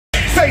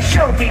Say,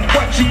 show me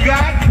what you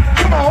got.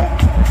 Come on.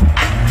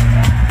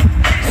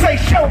 Say,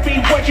 show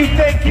me what you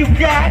think you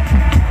got.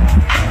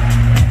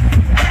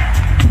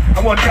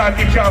 I want y'all to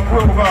get y'all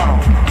groove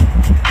on.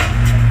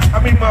 How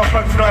many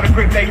motherfuckers know how to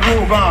grip they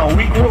groove on?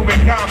 We groove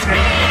in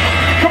Compton.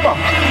 Come on,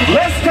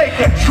 let's take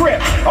a trip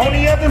on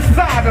the other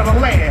side of the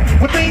land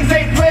where things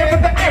ain't playing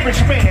for the average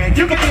man.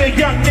 You can be a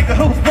young nigga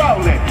who's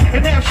rolling,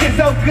 and now shit's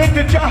so good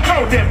that you're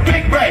holding.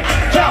 Big break,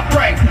 top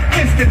break,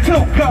 Mr.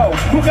 Too Cold,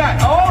 who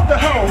got all the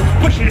hoes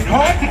pushing it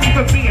hard to keep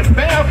it being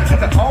bound. Cause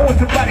there's always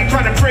somebody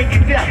trying to break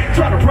it down,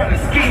 trying to run a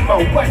scheme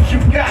on what you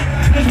got.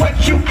 Cause what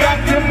you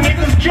got, them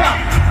niggas drop.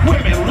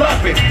 Women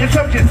love it, and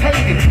some just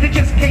hate it. They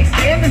just can't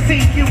stand to see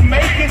you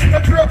make it.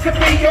 A girl could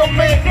be your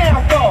man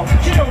downfall.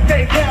 She don't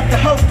take half the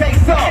hoe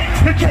takes off.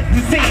 To check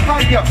to see how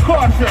your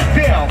cards are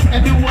dealt.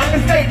 And do what?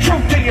 And stay true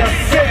to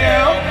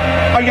yourself.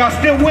 Are y'all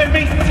still with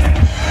me?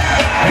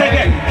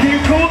 Take it. You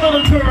cool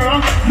little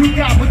girl, you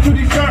got what you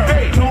deserve.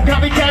 Hey, don't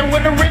copycat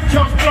when the rich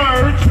on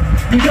splurge.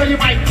 You know you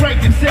might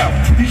break yourself.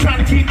 You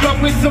trying to keep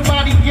up with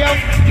somebody else.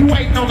 You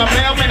waiting on the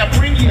mailman to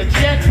bring you a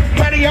check.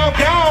 Money all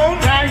gone.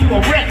 Now you a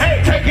wreck.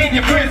 Hey, taking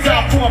your friends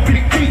out for a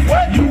big piece.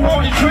 What? You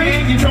on a tree,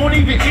 you don't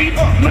even eat.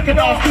 Looking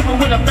all stupid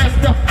with a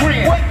messed up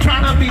friend. What?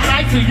 Trying to be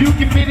nice so you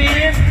can fit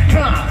in.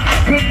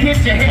 Couldn't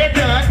get your hair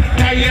done.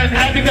 Now you're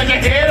unhappy because your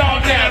head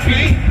all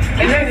nappy.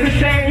 And that's a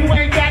shame you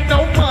ain't got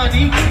no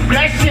money.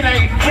 That shit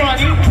ain't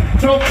funny.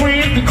 No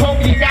friends to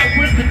cope, you got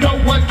whipped to know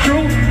what's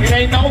true. It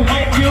ain't no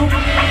hope you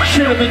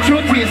should have been true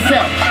to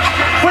yourself.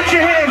 Put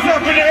your hands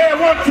up in the air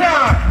one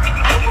time.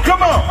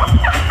 Come on.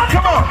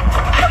 Come on.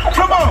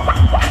 Come on.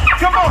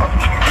 Come on.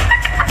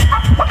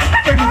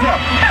 Check this out.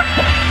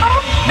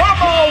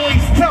 Mama always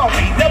told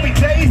me there'll be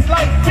days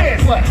like this.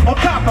 What? On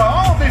top of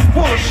all this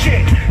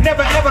bullshit.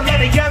 Never ever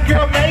let a young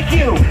girl make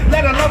you,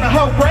 let alone a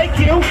hoe break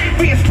you.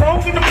 Being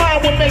strong in the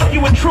mind will make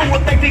you a true one.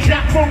 Think they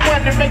shot from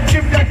one to make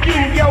you like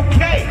you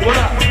okay. What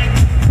up?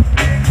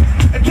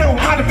 And know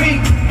how to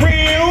be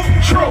real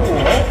true.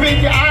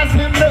 Open your eyes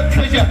and look,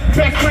 cause your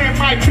best friend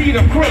might be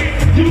the crook.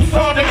 You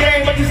saw the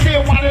game, but you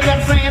still wanted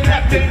up saying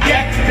nothing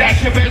yet. That's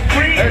your best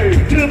friend. Hey.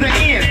 To the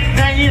end.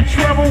 Now you're in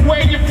trouble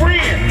where your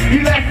friend.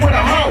 You left with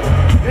a hoe.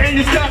 And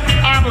you stuck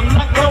out of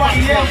luck,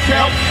 nobody else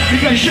helped.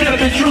 Because you should have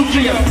been true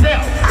to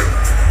yourself.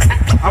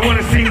 I want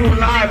to see who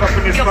live up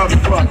in this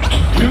motherfucker.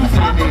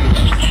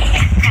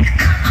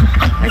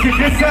 Is it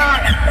this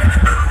side?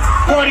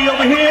 Party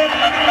over here?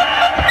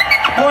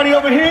 Party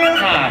over here?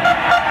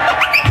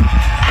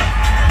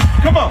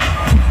 Come on.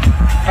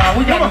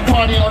 We got a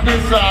party on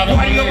this side.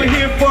 Party over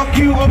here, fuck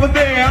you over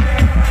there.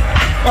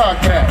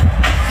 Okay.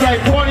 Say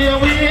party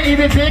over here, eat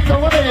a dick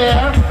over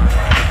there.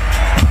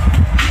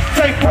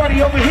 Say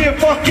party over here,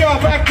 fuck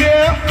y'all back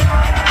there.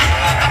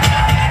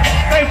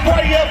 Say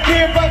party up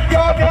here, fuck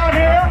y'all down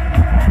here.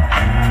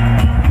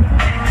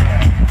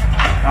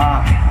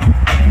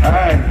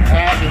 Hey,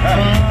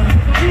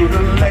 do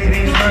the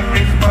ladies run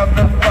this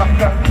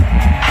motherfucker?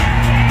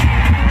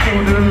 Do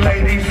the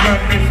ladies run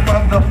this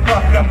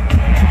motherfucker?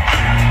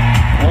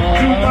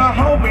 Do my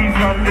homies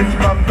run this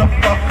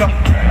motherfucker?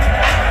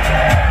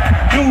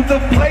 Do the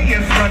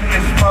players run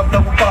this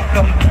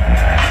motherfucker?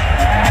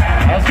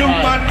 Do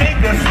my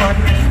niggas run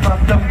this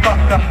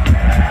motherfucker?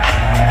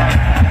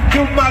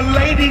 Do my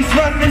ladies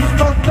run this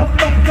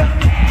motherfucker?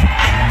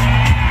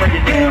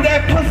 Do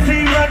that pussy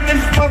run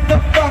this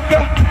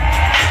motherfucker?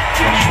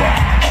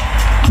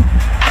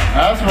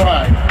 That's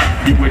right.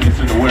 You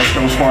witnessing the West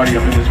Coast party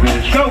up in this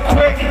bitch. Go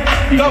quick,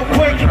 go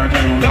quick,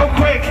 go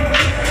quick.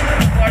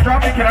 Can I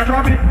drop it? Can I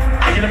drop it?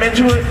 And get them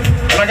into it?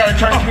 And I gotta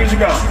turn this music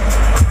on.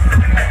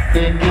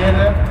 Then get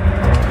it.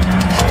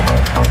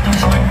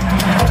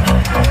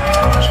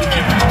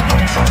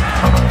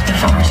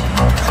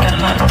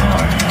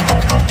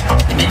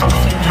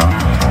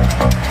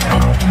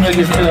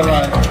 Niggas feel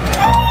like.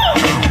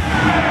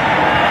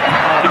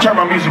 Turn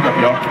my music up,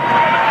 y'all.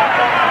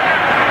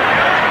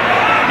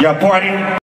 Y'all party?